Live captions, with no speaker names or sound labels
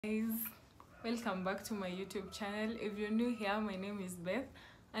Guys, welcome back to my YouTube channel. If you're new here, my name is Beth,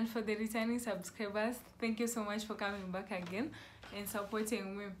 and for the returning subscribers, thank you so much for coming back again and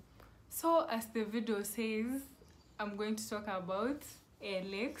supporting me. So as the video says, I'm going to talk about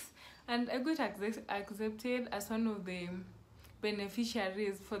ALX, and I got accepted as one of the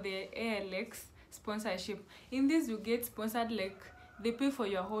beneficiaries for the ALX sponsorship. In this, you get sponsored, like they pay for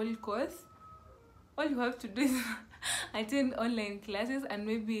your whole course. All you have to do is attend online classes and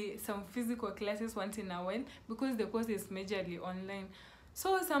maybe some physical classes once in a while, because the course is majorly online.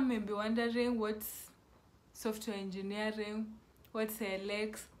 So some may be wondering, what's software engineering, what's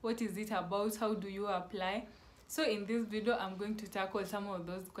ALX, what is it about, how do you apply? So in this video, I'm going to tackle some of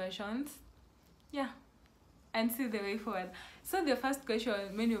those questions, and see the way forward. So the first question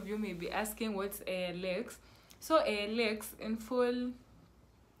many of you may be asking, what's ALX? So ALX in full,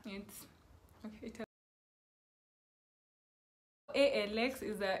 ALX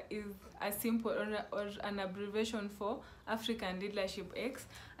is a simple or an abbreviation for African Leadership X,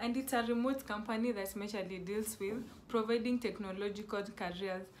 and it's a remote company that majorly deals with providing technological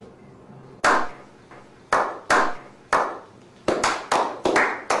careers.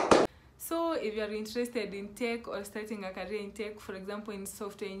 So if you're interested in tech or starting a career in tech, for example in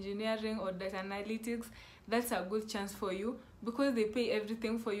software engineering or data analytics, that's a good chance for you, because they pay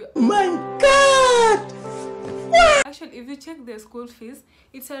everything for you. Oh my God! Actually, if you check the school fees,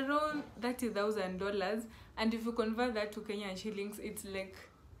 it's around $30,000, and if you convert that to Kenyan shillings, it's like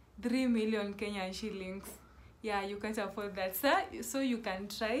 3 million Kenyan shillings. Yeah, you can't afford that, so you can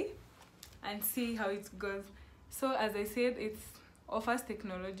try and see how it goes. So as I said, it offers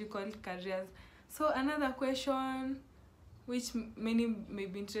technological careers. So another question which many may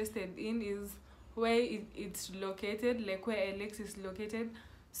be interested in is where it's located, like where ALX is located.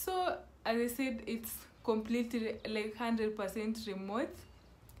 So as I said, it's completely like 100% remote.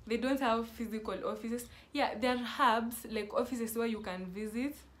 They don't have physical offices. Yeah, there are hubs, like offices where you can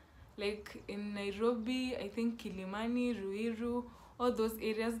visit, like in Nairobi, I think Kilimani, Ruiru, all those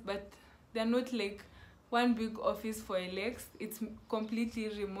areas, but they're not like one big office for ALX. It's completely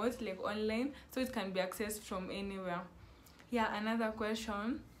remote, like online, so it can be accessed from anywhere. Yeah, another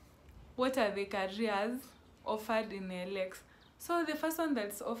question, what are the careers offered in ALX? So the first one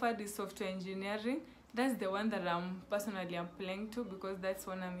that's offered is software engineering. That's the one that I'm personally applying to, because that's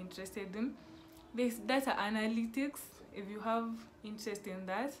one I'm interested in. There's data analytics, if you have interest in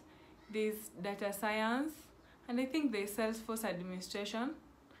that. There's data science, and I think there's Salesforce administration.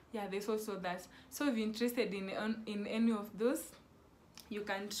 Yeah, there's also that. So if you're interested in any of those, you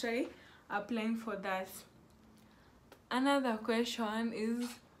can try applying for that. Another question is,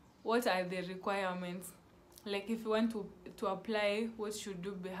 what are the requirements? Like if you want to apply, what should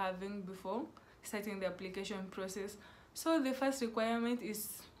you be having before starting the application process? So the first requirement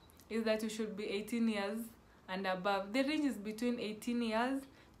is that you should be 18 years and above. The range is between 18 years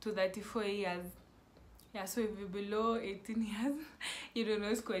to 34 years. Yeah, so if you're below 18 years, you do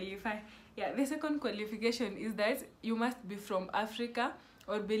not qualify. Yeah, the second qualification is that you must be from Africa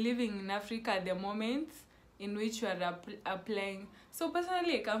or be living in Africa at the moment in which you are applying. So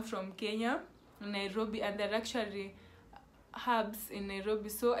personally, I come from Kenya, Nairobi, and there are actually hubs in Nairobi,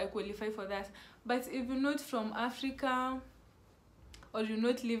 so I qualify for that. But if you're not from Africa or you're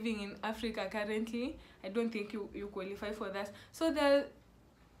not living in Africa currently, I don't think you qualify for that. So there are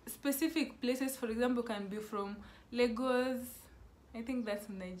specific places, for example, can be from Lagos, I think that's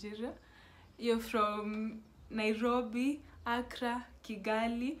Nigeria. You're from Nairobi, Accra,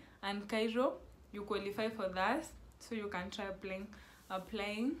 Kigali, and Cairo, you qualify for that, so you can try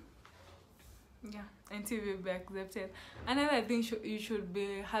applying. Yeah, until you'll be accepted. Another thing, you should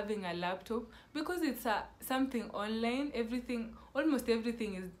be having a laptop, because it's something online. Almost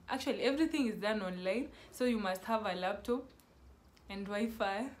everything is done online, so you must have a laptop and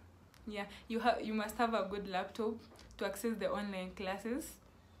Wi-Fi. Yeah, you must have a good laptop to access the online classes,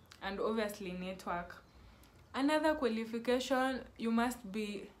 and obviously network. Another qualification, you must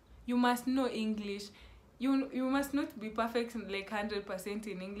know English. You must not be perfect, like 100%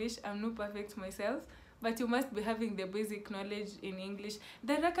 in English. I'm not perfect myself, but you must be having the basic knowledge in English.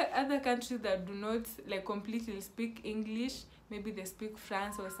 There are other countries that do not like completely speak English. Maybe they speak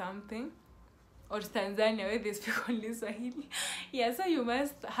France or something, or Tanzania, where they speak only Swahili. Yeah, so you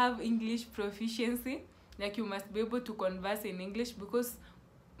must have English proficiency. Like you must be able to converse in English, because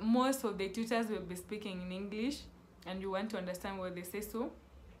most of the tutors will be speaking in English, and you want to understand what they say, so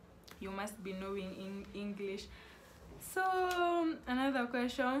you must be knowing in English. So another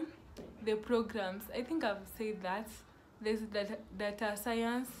question, the programs. I think I've said that. There's data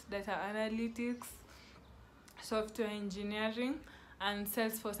science, data analytics, software engineering, and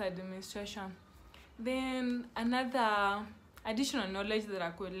Salesforce administration. Then another additional knowledge that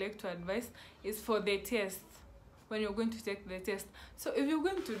I could like to advise is for the test, when you're going to take the test. So if you're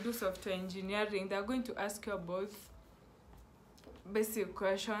going to do software engineering, they're going to ask you about basic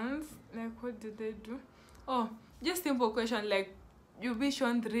questions. Like, what did they do? Oh, just simple question, like you'll be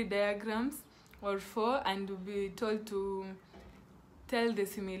shown 3 diagrams or 4, and you'll be told to tell the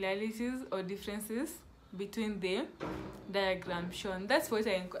similarities or differences between the diagram shown. That's what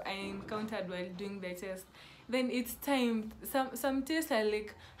I encountered while doing the test. Then it's timed. Some tests are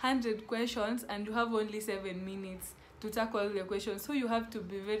like 100 questions, and you have only 7 minutes to tackle the questions. So you have to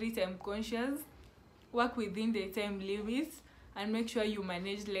be very time conscious, work within the time limits, and make sure you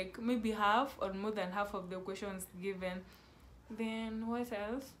manage like maybe half or more than half of the questions given. Then what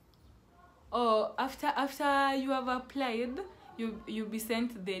else? Oh, after you have applied, you'll be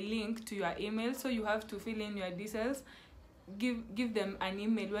sent the link to your email, so you have to fill in your details, give them an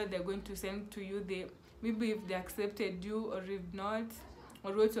email where they're going to send to you the maybe if they accepted you or if not,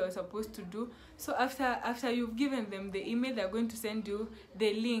 or what you're supposed to do. So after you've given them the email, they're going to send you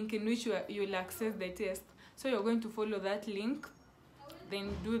the link in which you'll access the test. So you're going to follow that link, then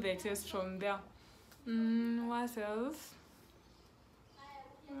do the test from there. What else?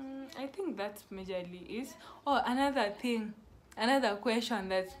 I think that's majorly it. Oh, another question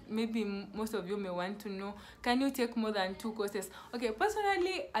that maybe most of you may want to know: can you take more than 2 courses? Okay,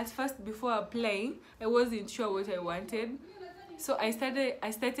 personally, at first, before applying, I wasn't sure what I wanted, so I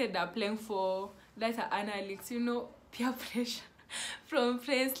started applying for data analytics. You know, peer pressure from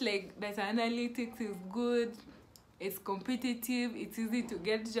friends, like data analytics is good, it's competitive, it's easy to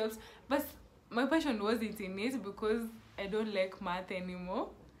get jobs. But my passion wasn't in it because I don't like math anymore.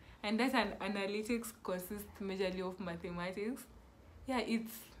 And data analytics consists majorly of mathematics. Yeah,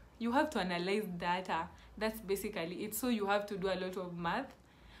 you have to analyze data. That's basically it. So you have to do a lot of math.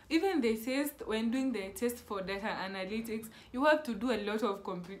 Even the test, when doing the test for data analytics, you have to do a lot of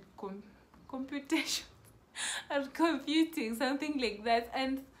computation or computing, something like that.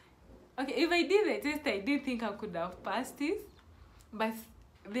 And okay, if I did the test, I did think I could have passed it. But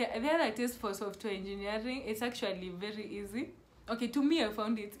the other test for software engineering, it's actually very easy. Okay, to me, I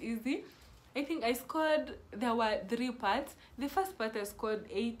found it easy. I think there were 3 parts. The first part I scored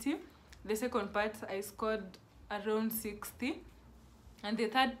 80. The second part I scored around 60. And the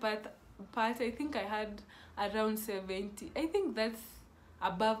third part I think I had around 70. I think that's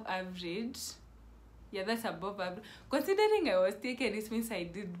above average. Yeah, that's above average. Considering I was taken, it means I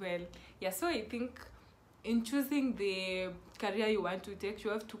did well. Yeah, so I think in choosing the career you want to take,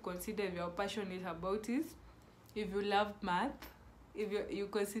 you have to consider if you're passionate about it, if you love math, if you're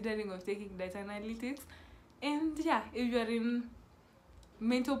considering of taking data analytics, and yeah, if you're in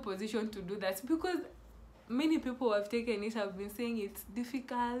mental position to do that, because many people who have taken it have been saying it's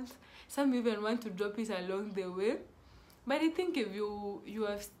difficult. Some even want to drop it along the way. But I think if you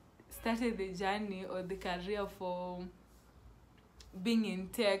have started the journey or the career for being in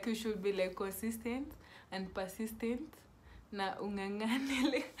tech, you should be like consistent and persistent. Na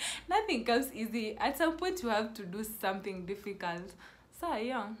ungangane. Nothing comes easy. At some point you have to do something difficult. So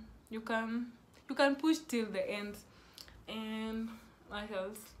yeah, you can push till the end. And what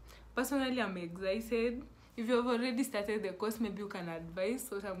else? Personally, I'm excited. If you have already started the course, maybe you can advise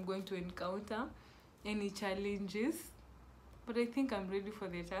what I'm going to encounter, any challenges. But I think I'm ready for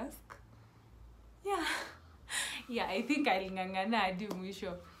the task. Yeah. Yeah, I think I'll ngangana hadi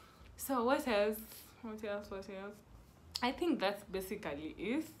mwisho. So what else? I think that's basically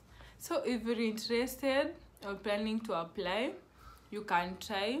it. So if you're interested or planning to apply, you can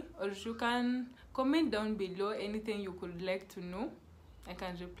try, or you can comment down below anything you could like to know. I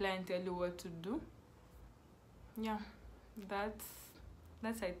can reply and tell you what to do. Yeah, that's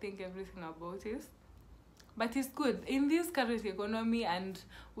I think everything about it. But it's good in this current economy, and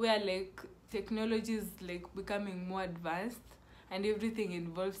where like technology is like becoming more advanced and everything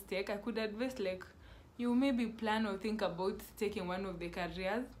involves tech. I could advise like you maybe plan or think about taking one of the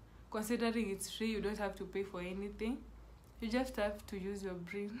careers, considering it's free. You don't have to pay for anything. You just have to use your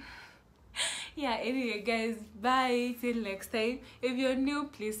brain. Yeah, anyway guys, bye till next time. If you're new,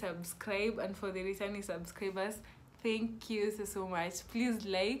 please subscribe, and for the returning subscribers, thank you so much. Please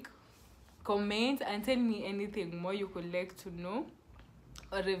like, comment, and tell me anything more you could like to know,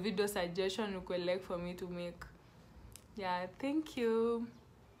 or a video suggestion you could like for me to make. Yeah, thank you.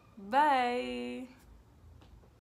 Bye.